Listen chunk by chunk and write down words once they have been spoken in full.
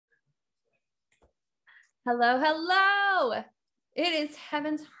Hello, hello. It is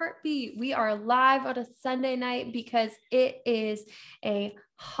Heaven's Heartbeat. We are live on a Sunday night because it is a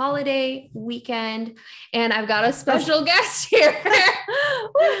holiday weekend and I've got a special guest here.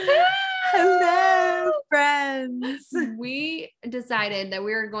 Hello, friends. We decided that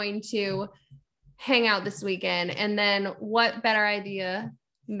we were going to hang out this weekend, and then what better idea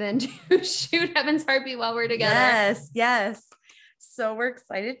than to shoot Heaven's Heartbeat while we're together? Yes. So we're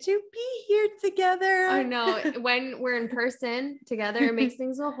excited to be here together. I know, when we're in person together, it makes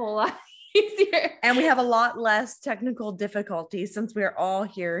things a whole lot easier. And we have a lot less technical difficulties since we're all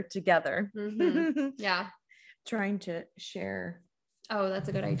here together. Mm-hmm. Yeah. Trying to share. Oh, that's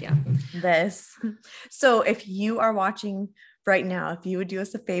a good idea. This. So if you are watching right now, if you would do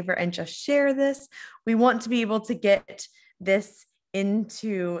us a favor and just share this, we want to be able to get this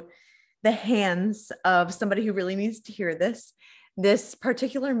into the hands of somebody who really needs to hear this. This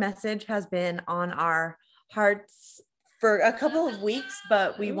particular message has been on our hearts for a couple of weeks,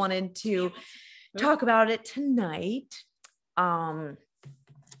 but we wanted to talk about it tonight.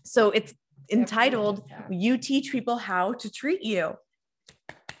 So it's entitled, You Teach People How to Treat You.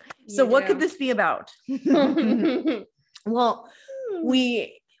 So what could this be about? Well,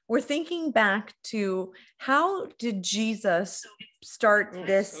 we were thinking back to how did Jesus start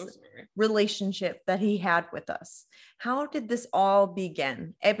this relationship that he had with us? How did this all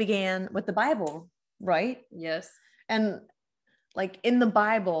begin? It began with the Bible, right? Yes. And like in the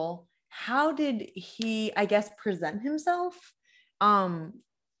Bible, how did he, I guess, present himself and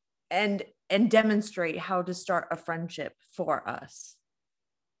demonstrate how to start a friendship for us?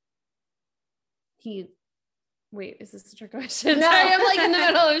 Wait, is this a trick question? No. Sorry, I'm like in the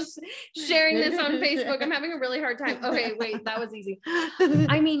middle of sharing this on Facebook. I'm having a really hard time. Okay, wait, that was easy.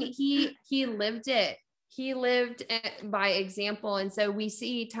 I mean, he lived it. He lived it by example. And so we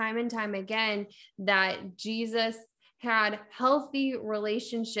see time and time again that Jesus had healthy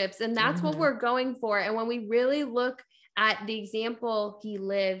relationships, and that's what we're going for. And when we really look at the example he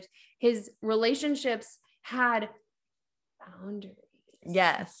lived, his relationships had boundaries.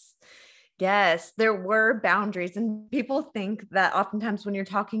 Yes, there were boundaries, and people think that oftentimes when you're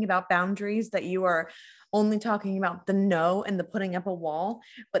talking about boundaries that you are only talking about the no and the putting up a wall,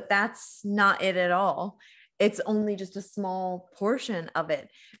 but that's not it at all. It's only just a small portion of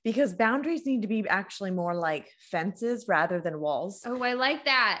it, because boundaries need to be actually more like fences rather than walls. Oh, I like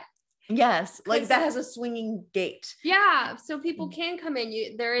that. Yes, like that has a swinging gate. Yeah, so people can come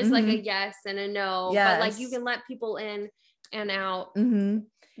in. There is like a yes and a no, but like you can let people in and out.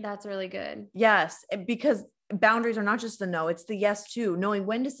 That's really good. Yes, because boundaries are not just the no, it's the yes too. Knowing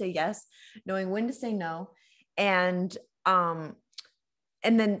when to say yes, knowing when to say no. And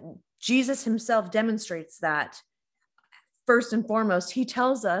then Jesus himself demonstrates that. First and foremost, he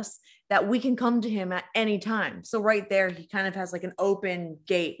tells us that we can come to him at any time. So right there, he kind of has like an open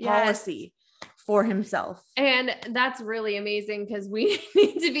gate policy for himself. And that's really amazing, because we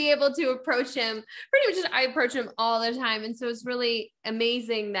need to be able to approach him. Pretty much I approach him all the time. And so it's really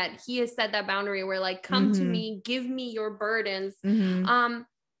amazing that he has set that boundary where like, come to me, give me your burdens.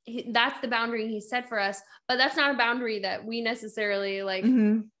 That's the boundary he set for us, but that's not a boundary that we necessarily like.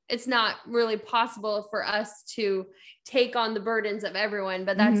 It's not really possible for us to take on the burdens of everyone,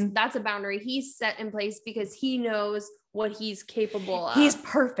 but that's a boundary he's set in place because he knows what he's capable of. He's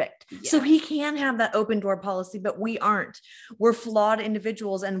perfect. So he can have that open door policy, but we aren't. We're flawed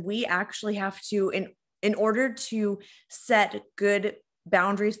individuals, and we actually have to, in order to set good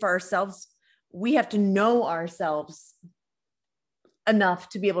boundaries for ourselves, we have to know ourselves enough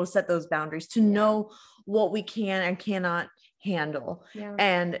to be able to set those boundaries, to know what we can and cannot handle.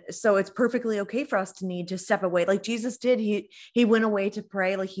 And so it's perfectly okay for us to need to step away, like Jesus did. He went away to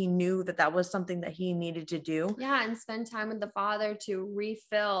pray, like he knew that was something that he needed to do, and spend time with the Father to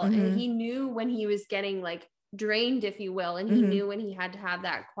refill. And he knew when he was getting like drained, if you will, and he knew when he had to have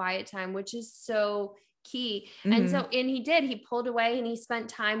that quiet time, which is so key. And he pulled away and he spent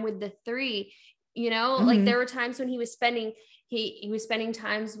time with the three, like there were times when he was spending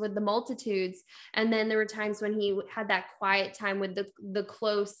times with the multitudes. And then there were times when he had that quiet time with the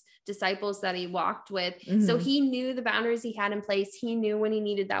close disciples that he walked with. So he knew the boundaries he had in place. He knew when he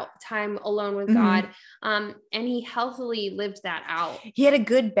needed that time alone with God. And he healthily lived that out. He had a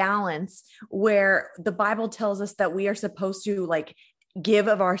good balance where the Bible tells us that we are supposed to like give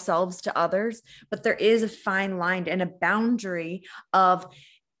of ourselves to others, but there is a fine line and a boundary of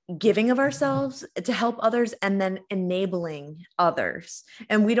giving of ourselves to help others and then enabling others.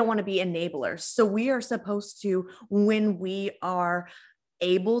 And we don't want to be enablers. So we are supposed to, when we are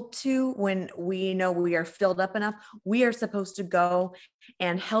able to, when we know we are filled up enough, we are supposed to go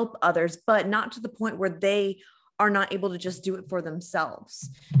and help others, but not to the point where they are not able to just do it for themselves.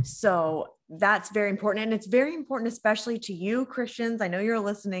 So that's very important. And it's very important, especially to you Christians. I know you're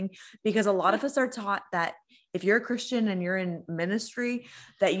listening, because a lot of us are taught that if you're a Christian and you're in ministry,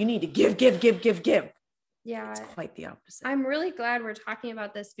 that you need to give. Yeah. It's quite the opposite. I'm really glad we're talking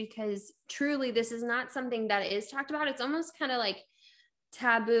about this, because truly this is not something that is talked about. It's almost kind of like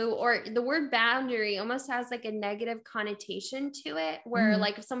taboo, or the word boundary almost has like a negative connotation to it, where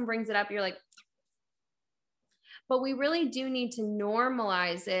like if someone brings it up, you're like, but we really do need to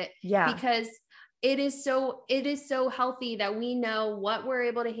normalize it. Yeah. Because it is so healthy that we know what we're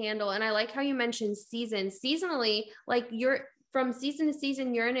able to handle. And I like how you mentioned seasonally, like you're from season to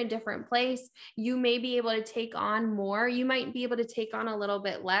season, you're in a different place. You may be able to take on more. You might be able to take on a little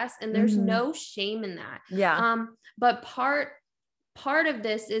bit less. And there's no shame in that. Yeah. But part of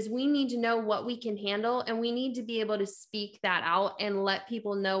this is we need to know what we can handle, and we need to be able to speak that out and let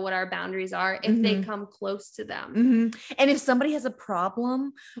people know what our boundaries are if they come close to them. And if somebody has a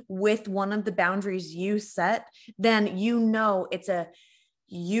problem with one of the boundaries you set, then you know it's a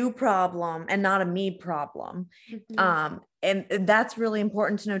you problem and not a me problem. And that's really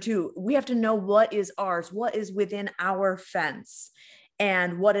important to know too. We have to know what is ours, what is within our fence,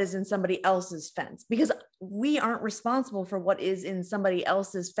 and what is in somebody else's fence, because we aren't responsible for what is in somebody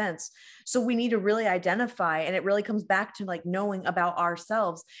else's fence. So we need to really identify, and it really comes back to like knowing about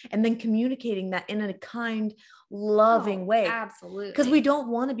ourselves and then communicating that in a kind, loving way. Absolutely. Because we don't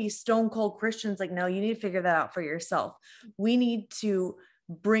want to be stone cold Christians. Like, no, you need to figure that out for yourself. We need to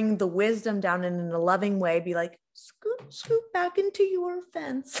bring the wisdom down in a loving way, be like, scoot back into your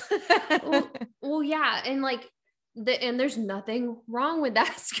fence. well, yeah. And like, and there's nothing wrong with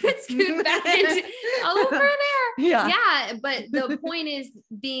that. Scoot back into over there. Yeah. But the point is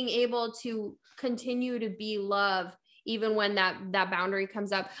being able to continue to be love, even when that boundary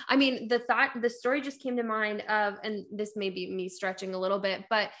comes up. I mean, the story just came to mind of, and this may be me stretching a little bit,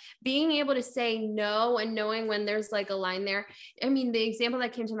 but being able to say no and knowing when there's like a line there. I mean, the example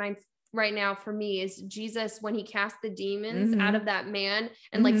that came to mind right now for me is Jesus, when he cast the demons out of that man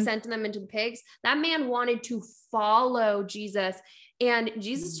and like sent them into pigs. That man wanted to follow Jesus, and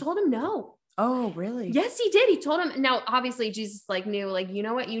Jesus told him no. Oh, really? Yes, he did. He told him. Now, obviously Jesus like knew, like, you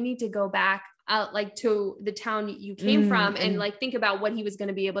know what, you need to go back out like to the town you came from, and like think about what he was going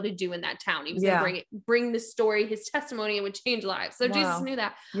to be able to do in that town. He was going to bring the story, his testimony, and would change lives. So Jesus knew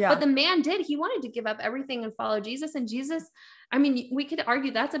that. But the man did. He wanted to give up everything and follow Jesus. And Jesus, I mean, we could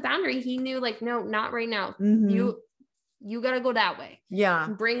argue that's a boundary. He knew, like, no, not right now. You got to go that way. Yeah.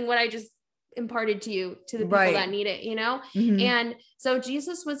 Bring what I just imparted to you to the people that need it, you know? And so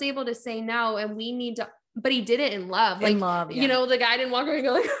Jesus was able to say no, and we need to, but he did it in love. Like, you know, the guy didn't walk around and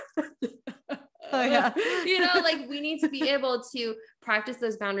go like, you know, like we need to be able to practice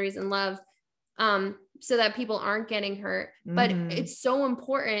those boundaries in love, so that people aren't getting hurt. But it's so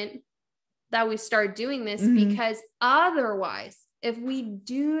important that we start doing this, because otherwise, if we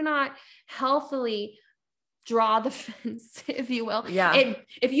do not healthily draw the fence, if you will,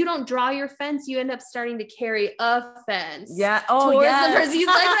 if you don't draw your fence, you end up starting to carry a fence towards the person. You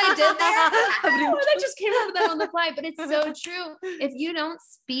like what I did there? That just came out of that on the fly, but it's so true. If you don't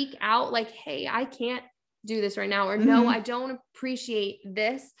speak out like, hey, I can't do this right now, or no, I don't appreciate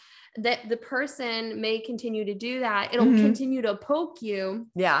this, that the person may continue to do that. It'll continue to poke you.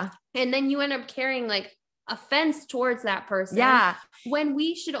 Yeah. And then you end up carrying like offense towards that person. Yeah. When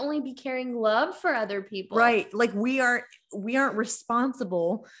we should only be carrying love for other people. Right. Like we aren't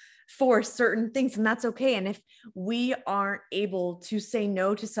responsible for certain things, and that's okay. And if we aren't able to say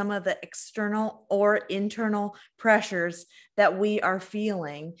no to some of the external or internal pressures that we are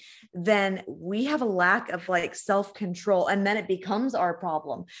feeling, then we have a lack of like self-control, and then it becomes our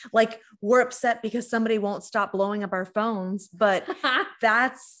problem. Like we're upset because somebody won't stop blowing up our phones, but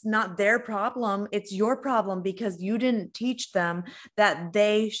that's not their problem. It's your problem, because you didn't teach them that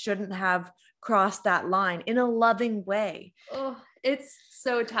they shouldn't have crossed that line in a loving way. Oh, it's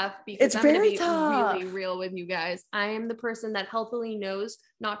so tough, because it's I'm going to be really real with you guys. I am the person that healthily knows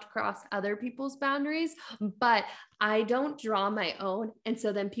not to cross other people's boundaries, but I don't draw my own. And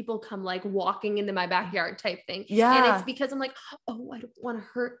so then people come like walking into my backyard type thing. Yeah. And it's because I'm like, oh, I don't want to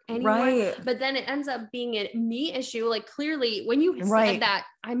hurt anyone. Right. But then it ends up being a me issue. Like clearly when you said that,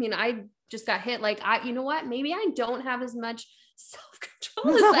 I mean, I just got hit. Like, you know what? Maybe I don't have as much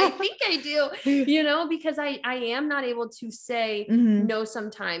self-control as I think I do, you know, because I am not able to say no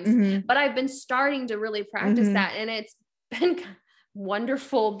sometimes, but I've been starting to really practice that. And it's been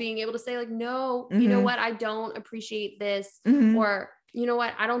wonderful being able to say like, no, you know what? I don't appreciate this, or you know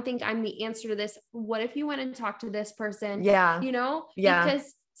what? I don't think I'm the answer to this. What if you went and talked to this person? Yeah. You know, Yeah.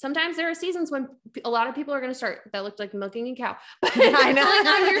 because sometimes there are seasons when a lot of people are going to start, that looked like milking a cow, but I know. pulling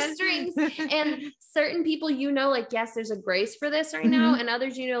on your strings. And certain people, you know, like, yes, there's a grace for this right now. And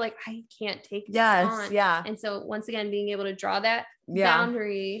others, you know, like, I can't take this on. Yeah. And so once again, being able to draw that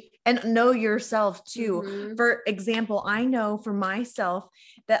boundary and know yourself too. Mm-hmm. For example, I know for myself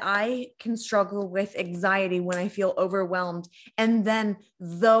that I can struggle with anxiety when I feel overwhelmed. And then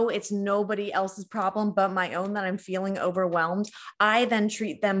though it's nobody else's problem but my own that I'm feeling overwhelmed, I then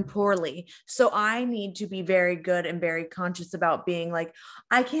treat them poorly. So I need to be very good and very conscious about being like,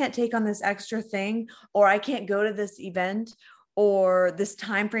 I can't take on this extra thing, or I can't go to this event, or this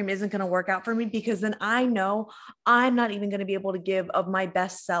time frame isn't going to work out for me, because then I know I'm not even going to be able to give of my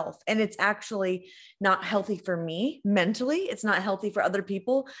best self. And it's actually not healthy for me mentally. It's not healthy for other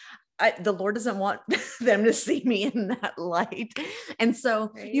people. The Lord doesn't want them to see me in that light. And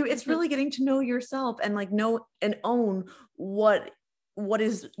so it's really getting to know yourself and like know and own what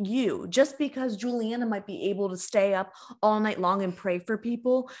is you. Just because Juliana might be able to stay up all night long and pray for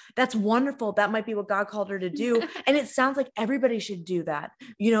people, that's wonderful. That might be what God called her to do. And it sounds like everybody should do that.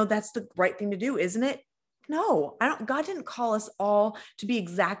 You know, that's the right thing to do, isn't it? No, God didn't call us all to be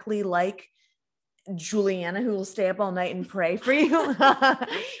exactly like Juliana, who will stay up all night and pray for you.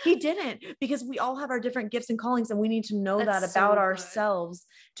 He didn't, because we all have our different gifts and callings, and we need to know that about ourselves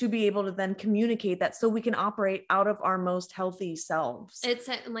to be able to then communicate that, so we can operate out of our most healthy selves. It's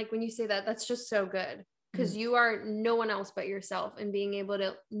like, when you say that, that's just so good, because you are no one else but yourself, and being able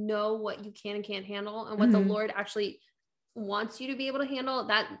to know what you can and can't handle, and what the Lord actually wants you to be able to handle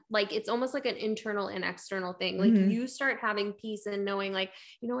that. Like, it's almost like an internal and external thing. Like you start having peace and knowing, like,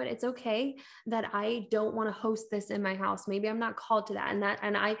 you know what, it's okay that I don't want to host this in my house. Maybe I'm not called to that.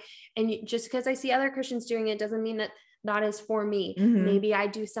 And just because I see other Christians doing it doesn't mean that that is for me. Maybe I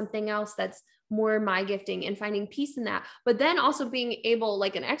do something else that's more my gifting, and finding peace in that. But then also being able,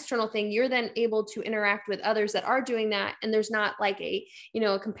 like an external thing, you're then able to interact with others that are doing that. And there's not like a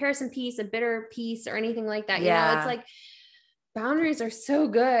comparison piece, a bitter piece, or anything like that. You know, it's like, boundaries are so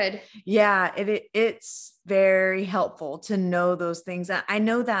good. Yeah, it's very helpful to know those things. I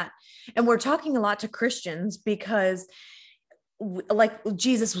know that, and we're talking a lot to Christians because like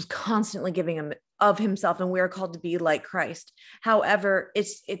Jesus was constantly giving him of himself, and we are called to be like Christ. However,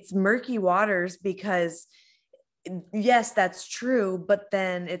 it's murky waters, because yes, that's true. But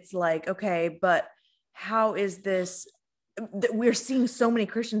then it's like, okay, but how is this? We're seeing so many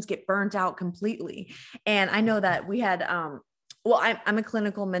Christians get burnt out completely. And I know that we had, I'm a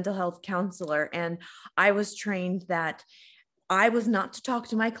clinical mental health counselor, and I was trained that I was not to talk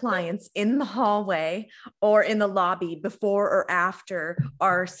to my clients in the hallway or in the lobby before or after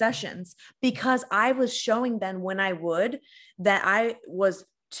our sessions, because I was showing them when I would that I was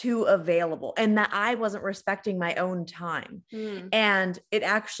too available and that I wasn't respecting my own time. And it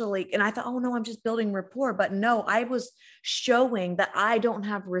actually, and I thought, oh no, I'm just building rapport. But no, I was showing that I don't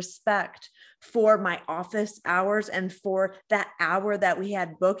have respect for my office hours and for that hour that we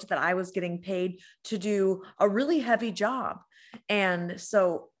had booked, that I was getting paid to do a really heavy job. And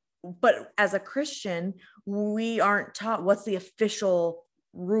so, but as a Christian, we aren't taught what's the official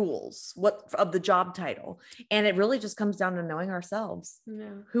rules of the job title. And it really just comes down to knowing ourselves.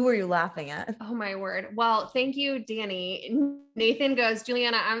 Who are you laughing at? Oh my word. Well, thank you, Danny. Nathan goes,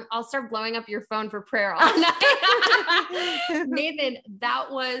 Juliana, I'll start blowing up your phone for prayer all night. Nathan,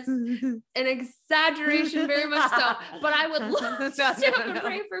 that was an exaggeration, very much so. But I would love to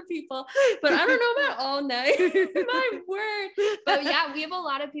pray for people. But I don't know about all night. My word. But yeah, we have a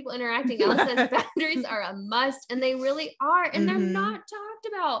lot of people interacting. Ellen says boundaries are a must, and they really are. And they're not talked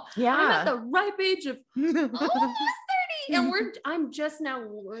about. Yeah. I'm at the ripe age of almost 30, and I'm just now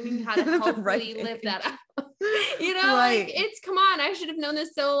learning how to healthily live that out. You know, like, it's, come on, I should have known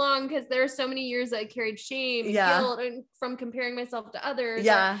this so long, because there are so many years I carried shame and guilt and from comparing myself to others,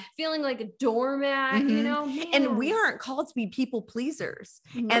 feeling like a doormat, you know, man. And we aren't called to be people pleasers.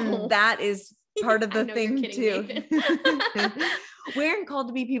 And that is part of the thing too. We aren't called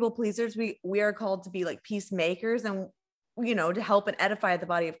to be people pleasers. We are called to be like peacemakers, and you know, to help and edify the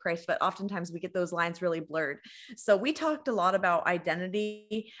body of Christ. But oftentimes we get those lines really blurred. So we talked a lot about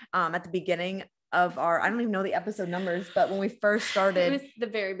identity at the beginning of I don't even know the episode numbers, but when we first started, it was the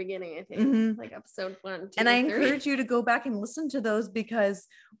very beginning, I think, like episode 1, 2, and I 3. encourage you to go back and listen to those, because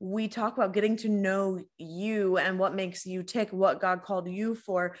we talk about getting to know you and what makes you tick, what God called you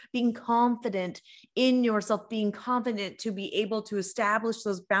for, being confident in yourself, being confident to be able to establish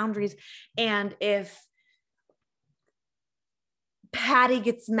those boundaries. And if Patty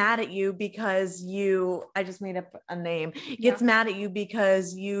gets mad at you because I just made up a name, gets mad at you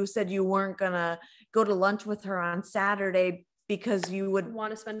because you said you weren't gonna go to lunch with her on Saturday because you would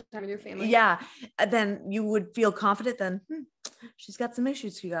want to spend time with your family. Yeah. Then you would feel confident then she's got some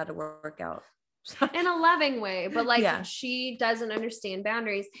issues she got to work out. In a loving way, but like she doesn't understand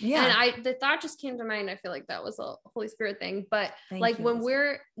boundaries. And the thought just came to mind. I feel like that was a Holy Spirit thing, but when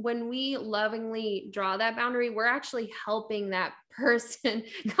we lovingly draw that boundary, we're actually helping that person.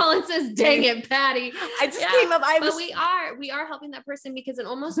 Colin says, dang it, Patty. I just came up. But we are helping that person because it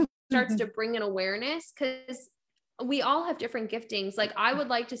almost starts to bring an awareness, because we all have different giftings. Like I would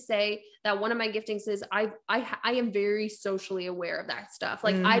like to say that one of my giftings is I am very socially aware of that stuff.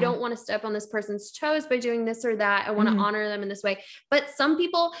 Like I don't want to step on this person's toes by doing this or that. I want to honor them in this way. But some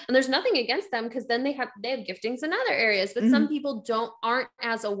people, and there's nothing against them because then they have giftings in other areas, but some people aren't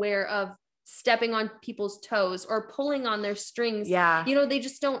as aware of stepping on people's toes or pulling on their strings. Yeah. You know, they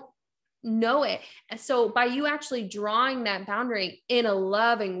just don't know it. So by you actually drawing that boundary in a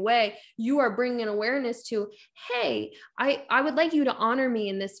loving way, you are bringing awareness to, hey, I would like you to honor me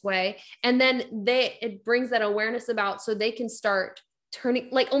in this way. And then it brings that awareness about, so they can start turning,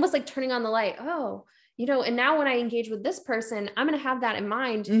 like almost like turning on the light. Oh, you know, and now when I engage with this person, I'm going to have that in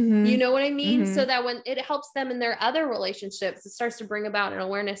mind. You know what I mean? So that when it helps them in their other relationships, it starts to bring about an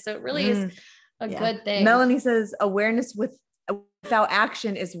awareness. So it really is a good thing. Melanie says awareness without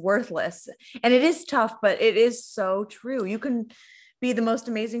action is worthless. And it is tough, but it is so true. You can be the most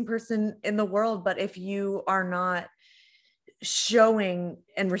amazing person in the world, but if you are not showing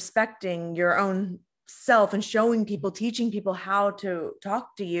and respecting your own self and showing people, teaching people how to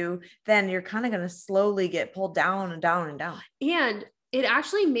talk to you, then you're kind of going to slowly get pulled down and down and down. And it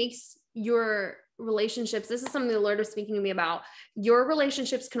actually makes your relationships, this is something the Lord was speaking to me about. Your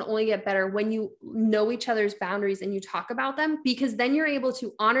relationships can only get better when you know each other's boundaries and you talk about them, because then you're able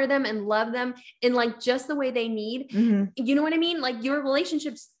to honor them and love them in like just the way they need. You know what I mean? Like your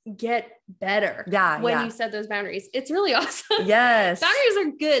relationships get better when you set those boundaries. It's really awesome. Yes. Boundaries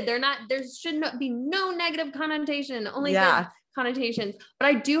are good. There should not be no negative connotation, only good connotations. But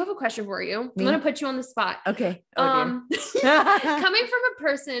I do have a question for you. I'm going to put you on the spot. Okay. Coming from a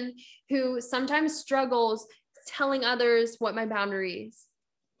person who sometimes struggles telling others what my boundaries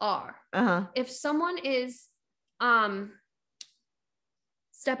are. If someone is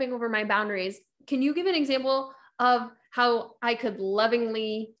stepping over my boundaries, can you give an example of how I could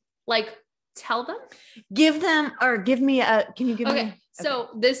lovingly like tell them? Can you give me? So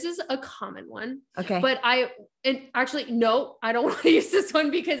this is a common one. Okay. But no, I don't want to use this one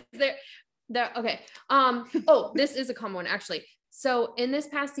because they're okay. This is a common one actually. So in this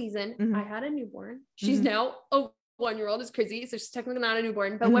past season, I had a newborn. She's now a 1-year-old. Is crazy. So she's technically not a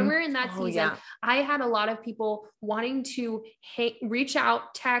newborn, but when we were in that season, I had a lot of people wanting to reach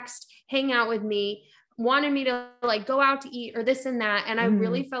out, text, hang out with me, wanted me to like go out to eat or this and that. And I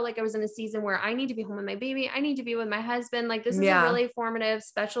really felt like I was in a season where I need to be home with my baby. I need to be with my husband. Like this is a really formative,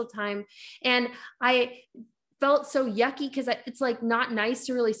 special time. And I felt so yucky because it's like not nice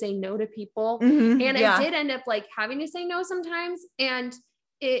to really say no to people. And I did end up like having to say no sometimes. And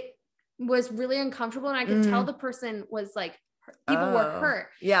it was really uncomfortable. And I could tell the person was like, people were hurt.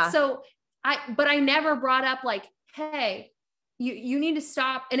 So but I never brought up like, hey, you need to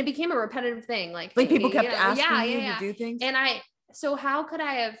stop. And it became a repetitive thing. Like hey, people kept asking you to do things. And so how could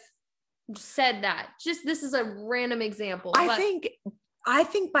I have said that? Just, this is a random example. I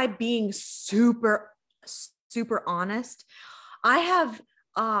think by being super, super honest, I have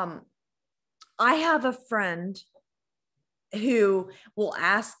a friend who will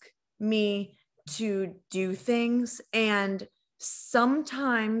ask me to do things. And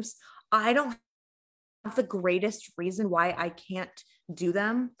sometimes I don't have the greatest reason why I can't do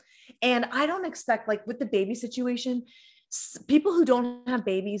them. And I don't expect, like with the baby situation, people who don't have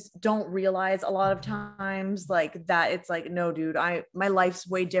babies don't realize a lot of times like that. It's like, no, dude, my life's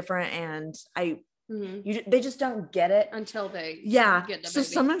way different. And they just don't get it until they get the so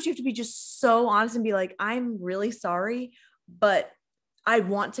baby. Sometimes you have to be just so honest and be like, I'm really sorry, but I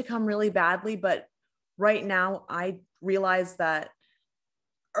want to come really badly. But right now I realize that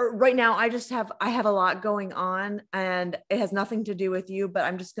right now I have a lot going on and it has nothing to do with you, but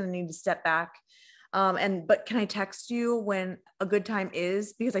I'm just going to need to step back. But can I text you when a good time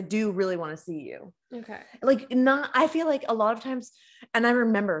is? Because I do really want to see you. Okay. I feel like a lot of times, and I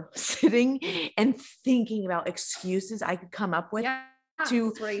remember sitting and thinking about excuses I could come up with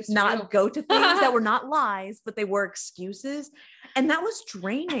to not go to things that were not lies, but they were excuses. And that was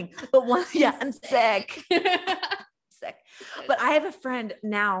draining. But I'm sick. Sick. But I have a friend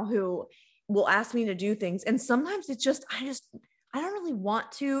now who will ask me to do things. And sometimes it's just, I don't really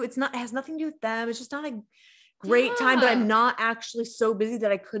want to. It has nothing to do with them. It's just not a great time, but I'm not actually so busy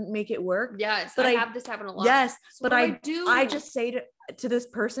that I couldn't make it work. Yes. But I have this happen a lot. Yes. So but I just say to this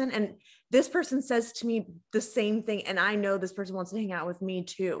person, and this person says to me the same thing. And I know this person wants to hang out with me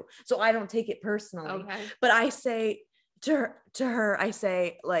too. So I don't take it personally, okay. But I say to her, I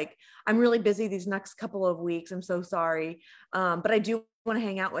say like, I'm really busy these next couple of weeks. I'm so sorry. But I do want to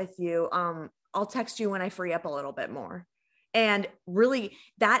hang out with you. I'll text you when I free up a little bit more. And really,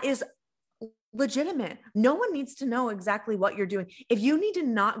 that is legitimate. No one needs to know exactly what you're doing. If you need to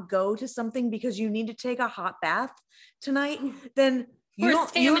not go to something because you need to take a hot bath tonight, then you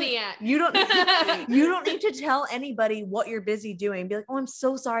don't need to tell anybody what you're busy doing. Be like, oh, I'm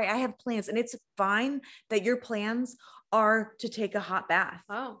so sorry, I have plans. And it's fine that your plans are to take a hot bath.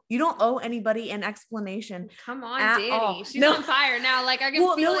 Oh, you don't owe anybody an explanation. Come on, Danny. She's on fire now. Like I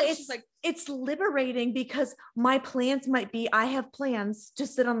can feel it. She's like, it's liberating because my plans might be, I have plans to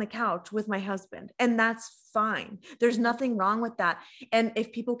sit on the couch with my husband, and that's fine. There's nothing wrong with that. And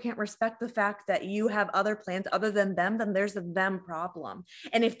if people can't respect the fact that you have other plans other than them, then there's a them problem.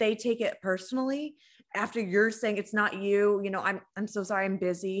 And if they take it personally after you're saying it's not you, you know, I'm so sorry, I'm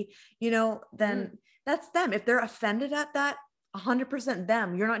busy, you know, then that's them. If they're offended at that, 100%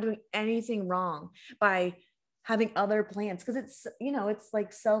 them. You're not doing anything wrong by having other plans, because it's, you know, it's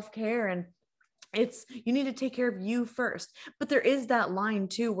like self-care, and it's, you need to take care of you first. But there is that line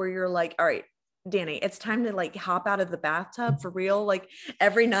too where you're like, all right, Danny, it's time to like hop out of the bathtub for real, like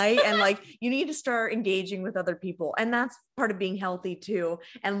every night. And like, you need to start engaging with other people. And that's part of being healthy too,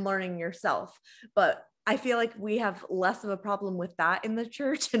 and learning yourself. But I feel like we have less of a problem with that in the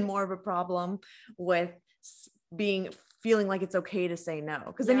church and more of a problem with feeling like it's okay to say no,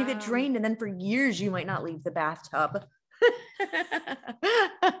 because then you get drained, and then for years you might not leave the bathtub.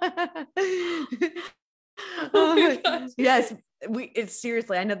 Oh yes, it's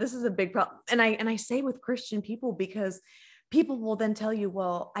seriously, I know this is a big problem, and I say with Christian people, because people will then tell you,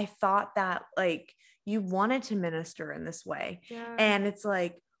 well, I thought that like you wanted to minister in this way. And it's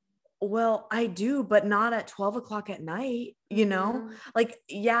like, well, I do, but not at 12 o'clock at night, you know, like,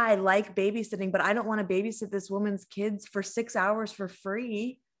 yeah, I like babysitting, but I don't want to babysit this woman's kids for 6 hours for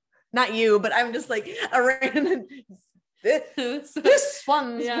free. Not you, but I'm just like a random, this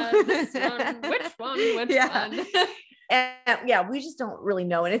one, which one? And yeah, we just don't really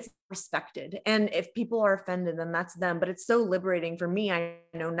know. And it's respected. And if people are offended, then that's them. But it's so liberating for me. I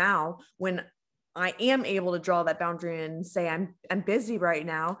know now, when I am able to draw that boundary and say, I'm busy right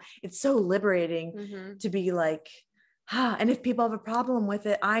now. It's so liberating to be like, and if people have a problem with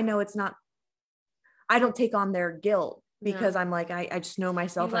it, I know it's not, I don't take on their guilt, because I'm like, I just know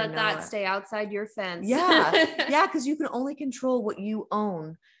myself. Let that stay outside your fence. Yeah. Yeah. Cause you can only control what you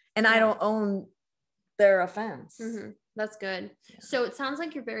own, and I don't own their offense. That's good. So it sounds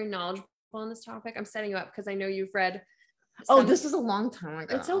like you're very knowledgeable on this topic. I'm setting you up because I know you've read. This was a long time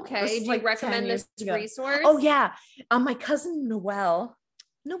ago. It's okay. Do you recommend this resource? Oh yeah. My cousin Noelle,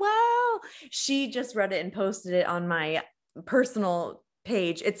 she just read it and posted it on my personal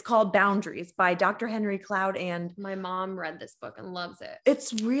page. It's called Boundaries by Dr. Henry Cloud. And my mom read this book and loves it.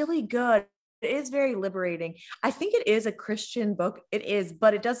 It's really good. It is very liberating. I think it is a Christian book. It is,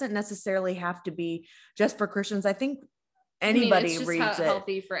 but it doesn't necessarily have to be just for Christians. I think anybody reads it.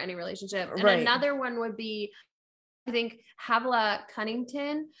 Healthy for any relationship. And another one would be, I think Havilah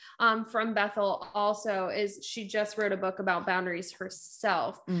Cunnington from Bethel also she just wrote a book about boundaries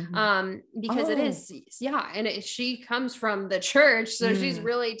herself, because it is, and she comes from the church. So she's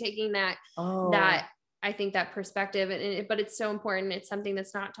really taking that, I think that perspective, but it's so important. It's something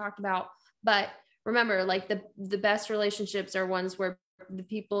that's not talked about, but remember, like the best relationships are ones where the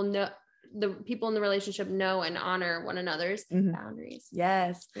people in the relationship know and honor one another's boundaries.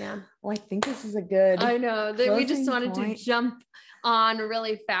 Yes. Yeah. Well, I think this is a good, I know that we just wanted to jump on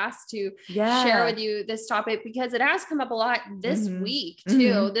really fast to share with you this topic, because it has come up a lot this week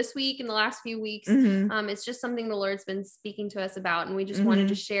too, this week and the last few weeks. It's just something the Lord's been speaking to us about, and we just wanted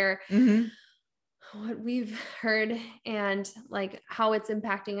to share what we've heard and like how it's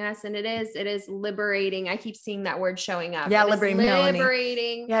impacting us. And it is liberating. I keep seeing that word showing up. Yeah.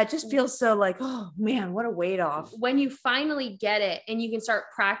 Liberating. Yeah. It just feels so like, oh man, what a weight off when you finally get it and you can start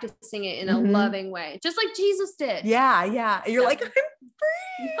practicing it in a loving way, just like Jesus did. Yeah. Yeah. You're like, I'm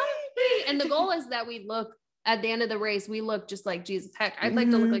free. And the goal is that we look at the end of the race, we look just like Jesus. Heck, I'd like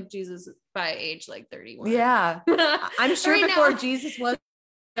to look like Jesus by age like 31. Yeah. I'm sure before Jesus was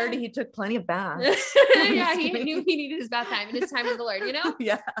 30, he took plenty of baths. Yeah, he knew he needed his bath time, and his time with the Lord, you know?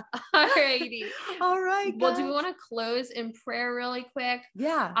 Yeah. All righty. All right. Well, do we want to close in prayer really quick?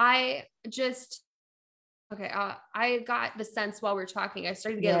 Yeah. I just Okay. I got the sense while we we're talking, I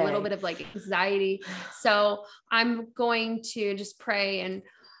started to get a little bit of like anxiety. So I'm going to just pray.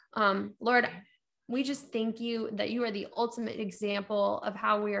 And Lord, we just thank you that you are the ultimate example of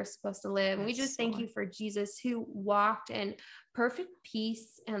how we are supposed to live. And we just thank you for Jesus, who walked in perfect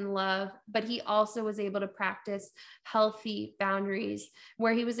peace and love, but he also was able to practice healthy boundaries,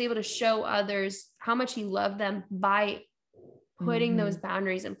 where he was able to show others how much he loved them by putting those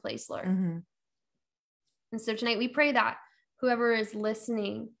boundaries in place, Lord. And so tonight we pray that whoever is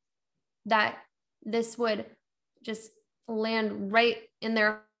listening, that this would just land right in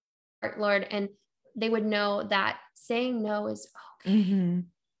their heart, Lord, and they would know that saying no is okay. And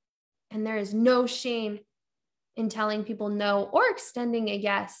there is no shame in telling people no or extending a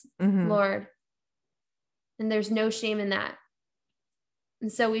yes, Lord. And there's no shame in that.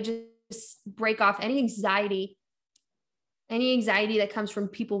 And so we just break off any anxiety that comes from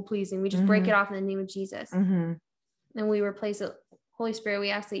people pleasing. We just break it off in the name of Jesus. And we replace it. Holy Spirit, we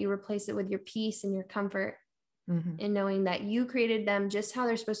ask that you replace it with your peace and your comfort in knowing that you created them just how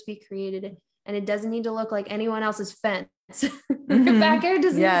they're supposed to be created. And it doesn't need to look like anyone else's fence. Your backyard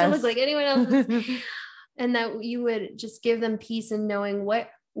doesn't need to look like anyone else's. And that you would just give them peace in knowing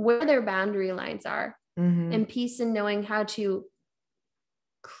where their boundary lines are, and peace in knowing how to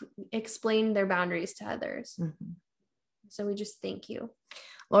explain their boundaries to others. So we just thank you.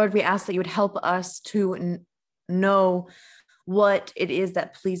 Lord, we ask that you would help us to know what it is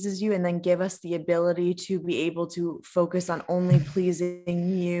that pleases you, and then give us the ability to be able to focus on only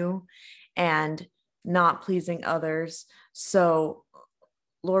pleasing you and not pleasing others. So,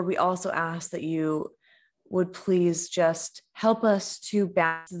 Lord, we also ask that you would please just help us to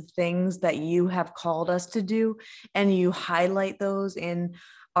balance the things that you have called us to do, and you highlight those in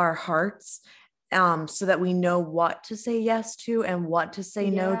our hearts, so that we know what to say yes to and what to say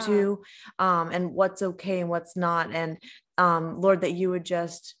no to, and what's okay and what's not. And Lord, that you would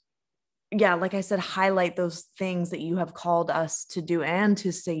just, like I said, highlight those things that you have called us to do and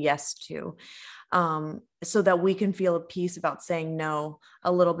to say yes to, so that we can feel a peace about saying no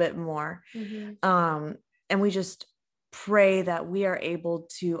a little bit more. And we just pray that we are able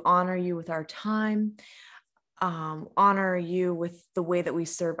to honor you with our time, honor you with the way that we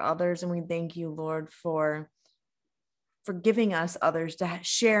serve others. And we thank you, Lord, for giving us others to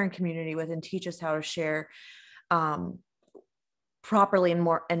share in community with, and teach us how to share properly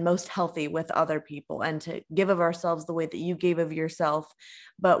and most healthy with other people, and to give of ourselves the way that you gave of yourself,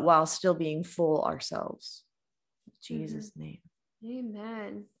 but while still being full ourselves. In Jesus' name.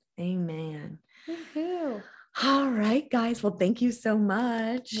 Amen. Amen. Woohoo. All right, guys. Well, thank you so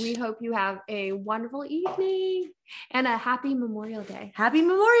much. We hope you have a wonderful evening and a happy Memorial Day. Happy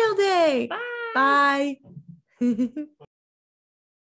Memorial Day. Bye. Bye.